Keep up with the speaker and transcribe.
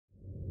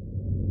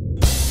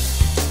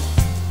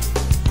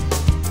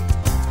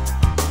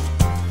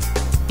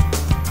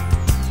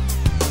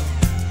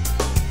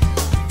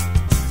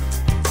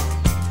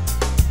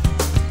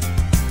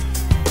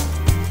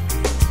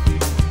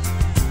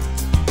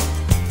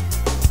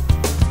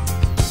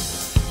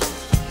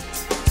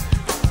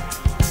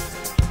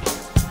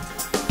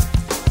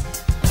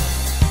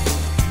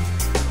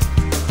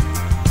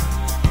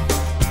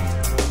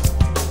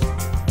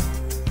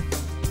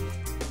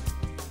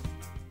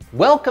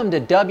Welcome to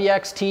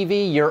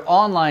WXTV, your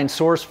online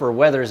source for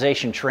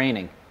weatherization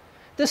training.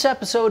 This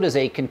episode is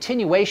a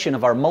continuation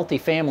of our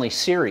multifamily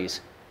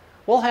series.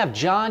 We'll have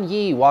John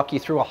Yee walk you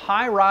through a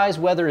high-rise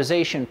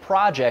weatherization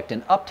project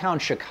in uptown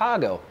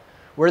Chicago,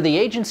 where the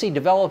agency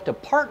developed a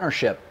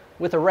partnership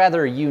with a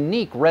rather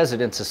unique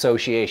residents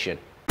association.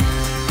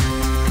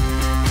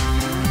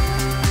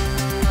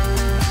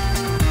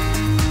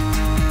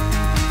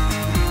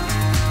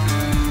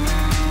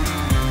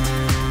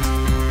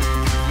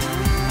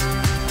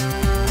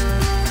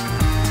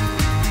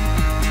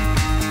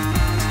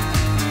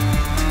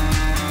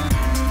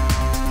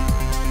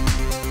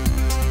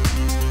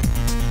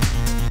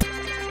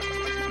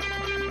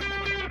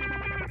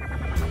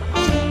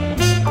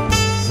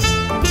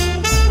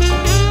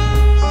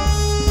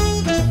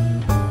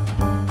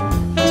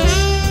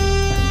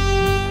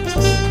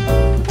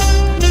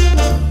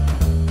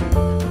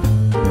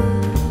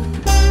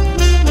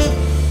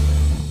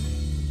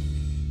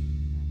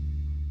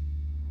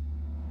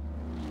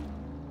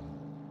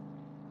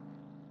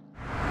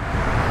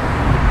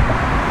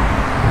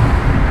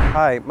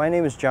 Hi, my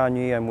name is John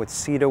Yee. I'm with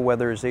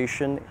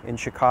Weatherization in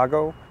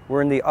Chicago.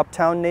 We're in the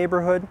Uptown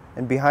neighborhood,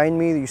 and behind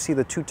me you see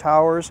the two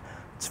towers.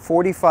 It's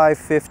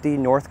 4550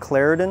 North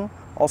Clarendon,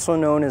 also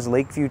known as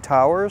Lakeview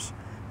Towers.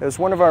 It was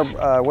one of our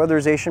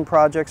weatherization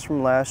projects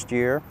from last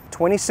year.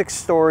 26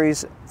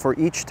 stories for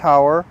each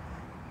tower,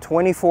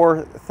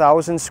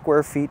 24,000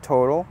 square feet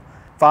total,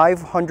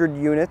 500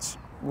 units,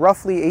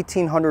 roughly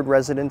 1,800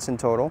 residents in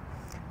total,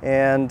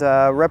 and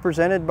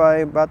represented by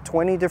about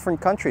 20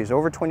 different countries,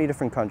 over 20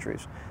 different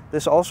countries.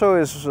 This also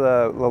is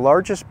the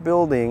largest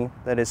building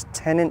that is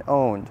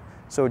tenant-owned.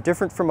 So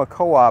different from a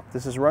co-op,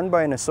 this is run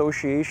by an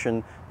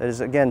association that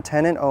is, again,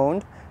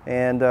 tenant-owned,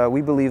 and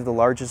we believe the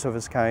largest of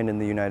its kind in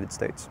the United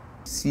States.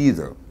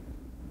 Caesar,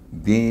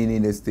 being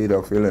in the state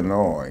of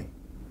Illinois,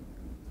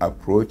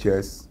 approached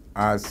us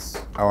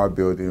as our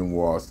building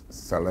was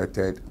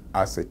selected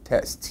as a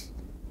test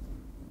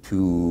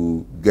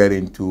to get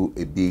into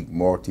a big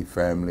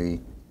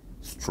multifamily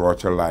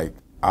structure like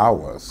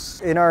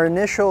ours. In our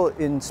initial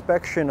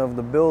inspection of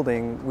the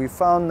building, we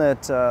found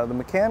that the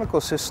mechanical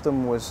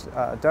system was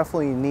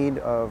definitely in need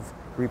of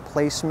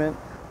replacement.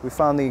 We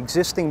found the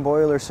existing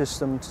boiler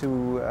system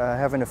to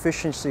have an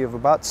efficiency of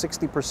about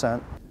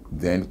 60%.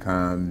 Then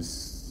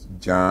comes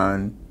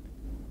John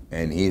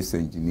and his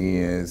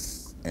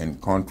engineers and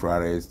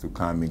contractors to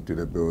come into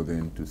the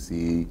building to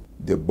see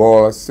the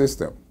boiler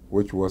system,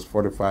 which was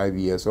 45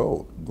 years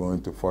old,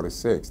 going to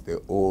 46,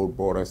 the old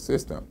boiler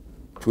system.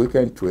 Tweak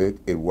and tweak,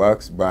 it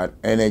works, but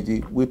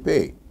energy we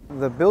pay.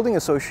 The building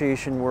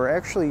association were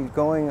actually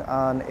going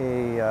on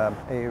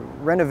a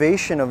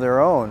renovation of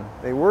their own.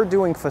 They were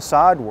doing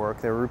facade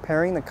work, they were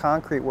repairing the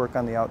concrete work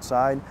on the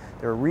outside,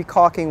 they were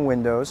recaulking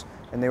windows,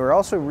 and they were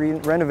also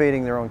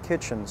renovating their own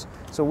kitchens.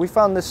 So we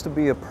found this to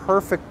be a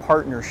perfect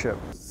partnership.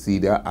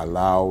 CEDA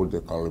allowed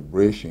the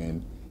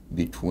collaboration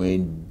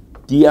between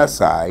their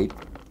side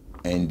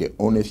and the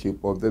ownership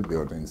of the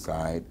building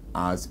side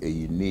as a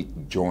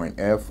unique joint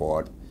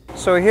effort.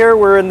 So here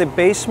we're in the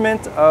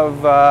basement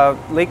of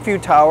Lakeview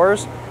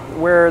Towers,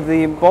 where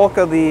the bulk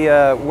of the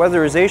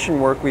weatherization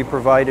work we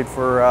provided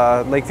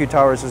for Lakeview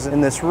Towers is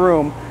in this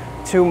room.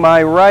 To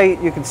my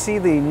right, you can see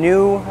the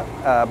new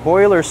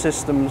boiler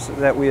systems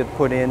that we had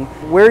put in.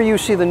 Where you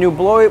see the new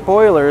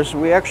boilers,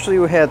 we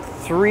actually had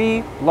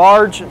 3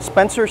 large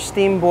Spencer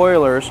steam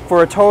boilers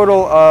for a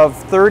total of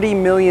 30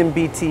 million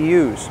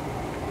BTUs.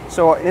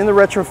 So in the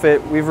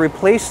retrofit, we've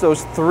replaced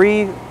those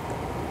 3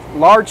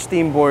 large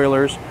steam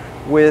boilers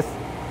with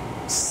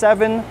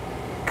 7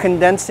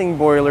 condensing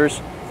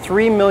boilers,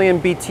 3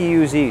 million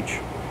BTUs each.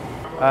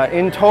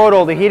 In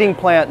total, the heating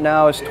plant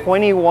now is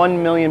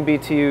 21 million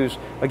BTUs,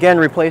 again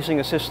replacing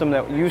a system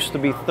that used to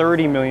be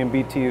 30 million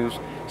BTUs,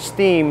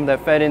 steam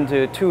that fed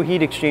into 2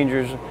 heat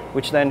exchangers,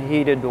 which then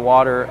heated the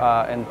water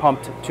and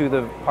pumped to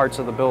the parts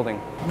of the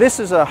building. This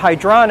is a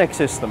hydronic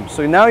system,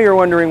 so now you're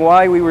wondering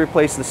why we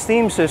replaced the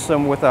steam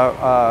system with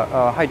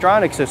a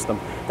hydronic system.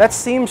 That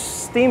steam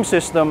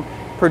system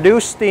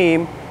produced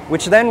steam,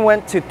 which then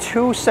went to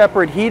 2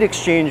 separate heat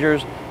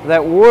exchangers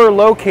that were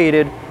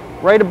located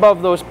right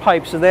above those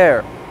pipes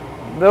there.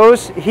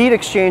 Those heat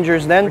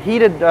exchangers then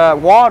heated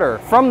water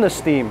from the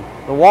steam.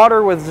 The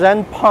water was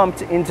then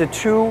pumped into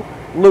 2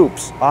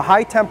 loops, a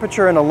high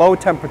temperature and a low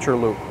temperature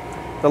loop.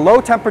 The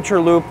low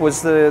temperature loop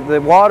was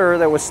the water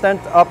that was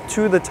sent up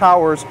to the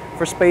towers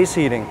for space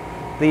heating.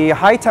 The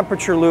high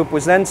temperature loop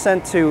was then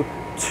sent to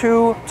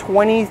 2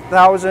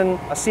 20,000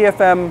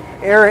 CFM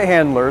air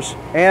handlers,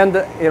 and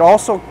it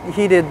also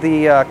heated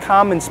the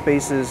common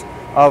spaces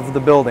of the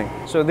building.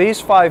 So these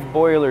 5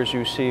 boilers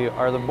you see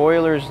are the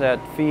boilers that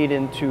feed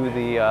into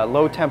the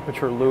low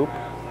temperature loop.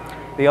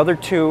 The other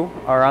 2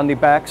 are on the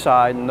back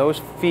side, and those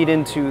feed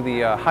into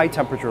the high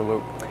temperature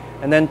loop.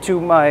 And then to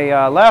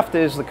my left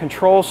is the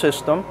control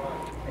system,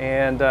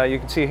 and you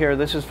can see here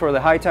this is for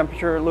the high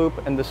temperature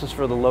loop and this is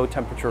for the low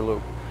temperature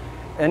loop.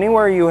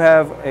 Anywhere you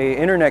have an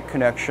internet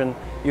connection,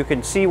 you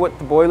can see what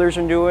the boilers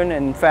are doing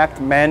and in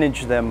fact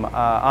manage them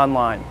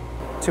online.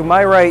 To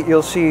my right,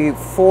 you'll see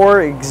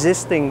 4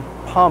 existing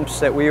pumps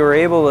that we were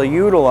able to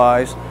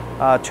utilize.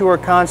 2 are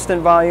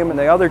constant volume and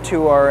the other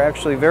 2 are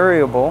actually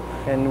variable,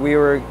 and we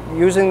were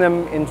using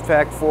them in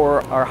fact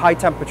for our high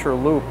temperature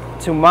loop.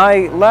 To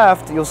my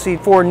left, you'll see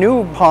 4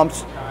 new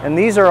pumps, and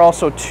these are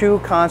also 2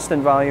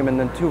 constant volume and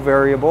then 2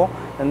 variable,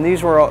 and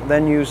these were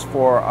then used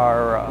for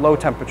our low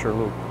temperature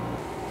loop.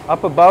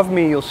 Up above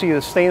me, you'll see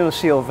the stainless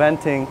steel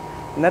venting,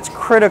 and that's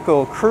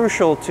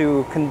crucial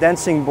to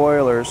condensing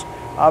boilers.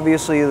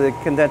 Obviously, the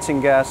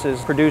condensing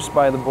gases produced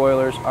by the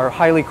boilers are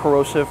highly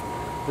corrosive.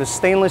 The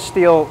stainless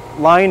steel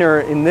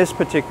liner in this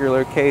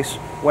particular case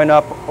went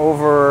up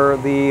over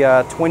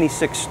the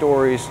 26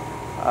 stories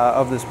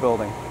of this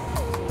building.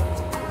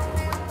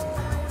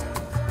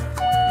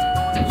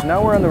 So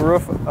now we're on the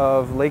roof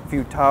of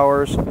Lakeview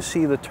Towers. You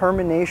see the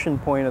termination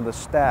point of the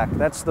stack.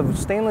 That's the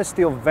stainless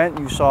steel vent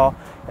you saw.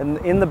 And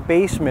in the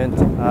basement,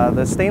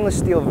 the stainless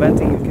steel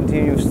venting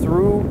continues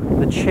through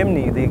the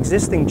chimney, the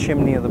existing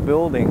chimney of the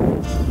building.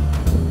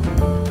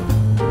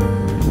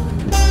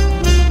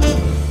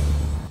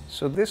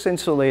 So this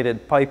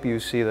insulated pipe you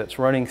see that's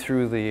running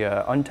through the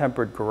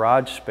untempered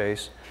garage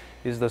space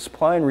is the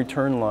supply and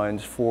return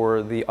lines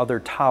for the other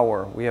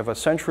tower. We have a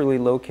centrally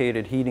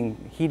located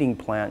heating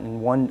plant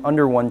in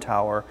under one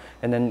tower,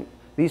 and then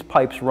these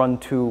pipes run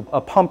to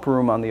a pump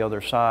room on the other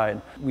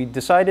side. We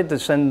decided to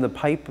send the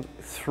pipe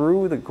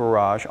through the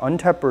garage,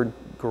 untempered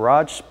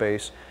garage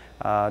space,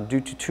 due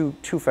to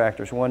two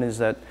factors. One is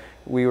that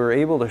we were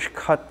able to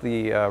cut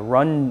the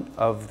run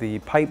of the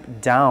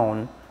pipe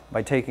down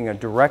by taking a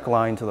direct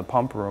line to the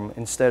pump room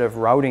instead of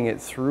routing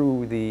it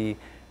through the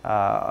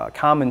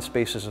common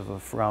spaces of the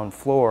ground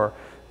floor,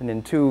 and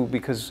then 2,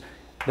 because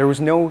there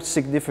was no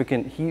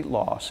significant heat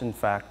loss, in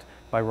fact,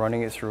 by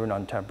running it through an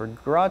untempered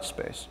garage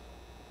space.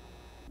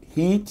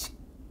 Heat,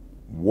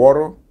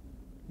 water,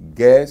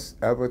 gas,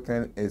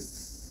 everything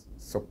is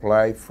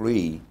supply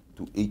free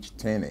to each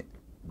tenant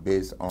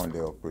based on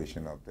the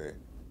operation of the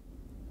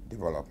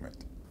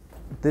development.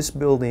 This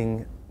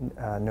building,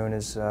 known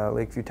as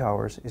Lakeview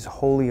Towers, is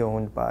wholly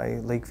owned by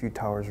Lakeview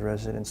Towers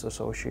Residents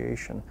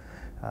Association.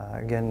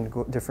 Again,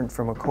 different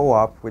from a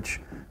co-op,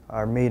 which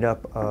are made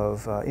up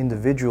of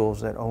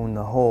individuals that own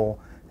the whole.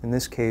 In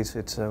this case,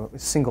 it's a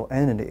single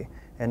entity.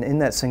 And in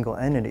that single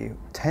entity,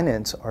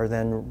 tenants are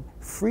then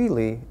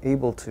freely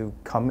able to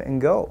come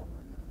and go.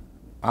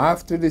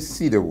 After the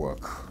cedar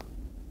work,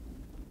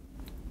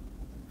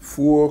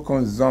 fuel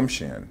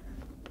consumption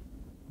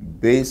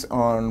based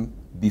on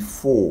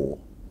before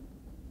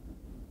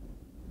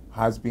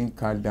has been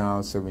cut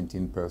down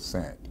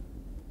 17%.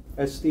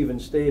 As Stephen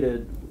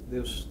stated,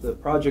 the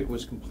project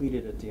was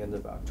completed at the end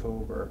of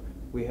October.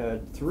 We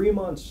had 3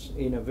 months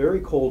in a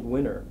very cold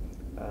winter,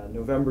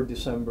 November,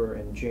 December,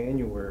 and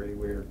January,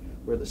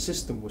 where the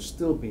system was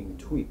still being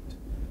tweaked.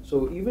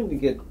 So even to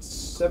get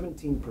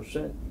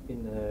 17%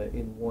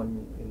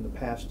 in the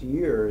past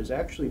year is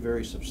actually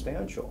very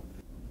substantial.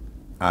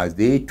 As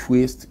they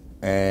twist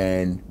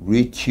and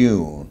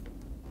retune,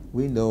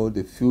 we know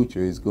the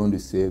future is going to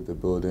save the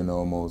building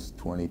almost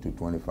 20 to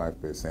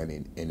 25%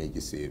 in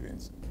energy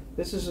savings.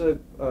 This is a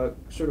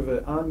sort of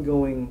an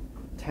ongoing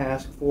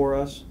task for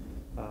us,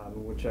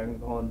 which I'm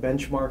calling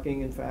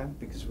benchmarking, in fact,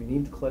 because we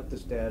need to collect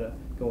this data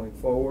going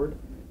forward.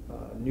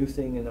 New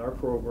thing in our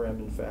program,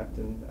 in fact,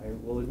 and I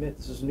will admit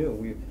this is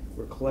new.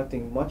 We're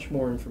collecting much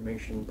more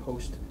information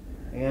post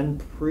and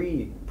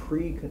pre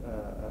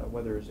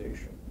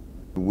weatherization.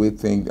 We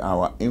think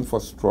our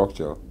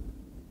infrastructure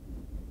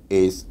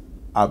is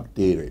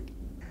updated.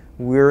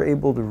 We're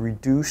able to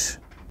reduce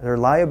their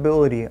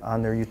liability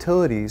on their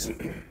utilities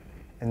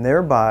and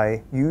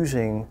thereby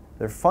using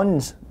their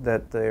funds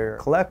that they're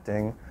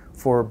collecting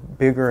for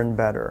bigger and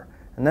better.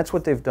 And that's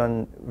what they've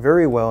done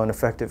very well and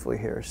effectively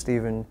here.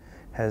 Stephen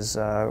has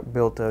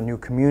built a new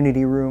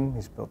community room,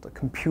 he's built a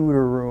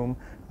computer room,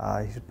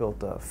 he's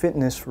built a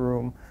fitness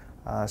room.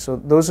 So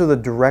those are the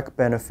direct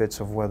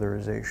benefits of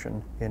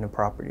weatherization in a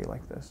property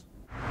like this.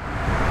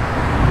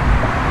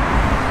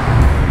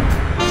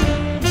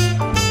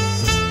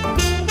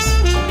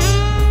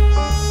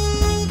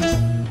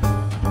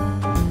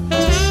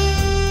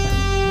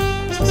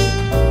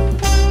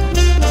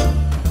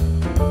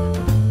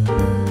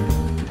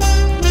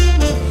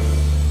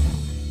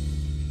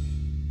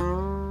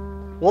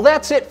 Well,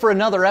 that's it for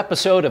another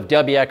episode of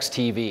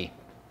WXTV.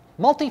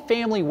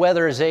 Multifamily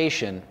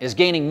weatherization is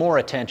gaining more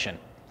attention.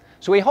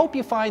 So we hope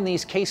you find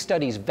these case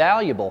studies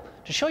valuable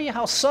to show you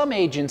how some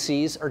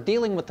agencies are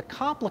dealing with the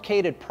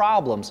complicated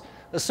problems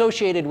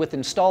associated with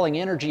installing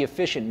energy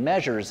efficient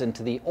measures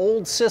into the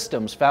old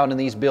systems found in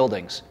these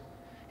buildings.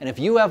 And if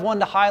you have one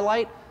to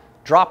highlight,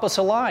 drop us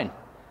a line.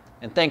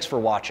 And thanks for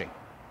watching.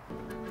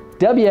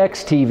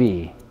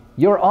 WXTV,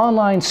 your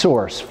online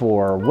source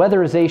for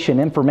weatherization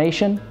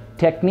information,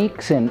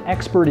 techniques, and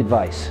expert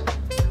advice.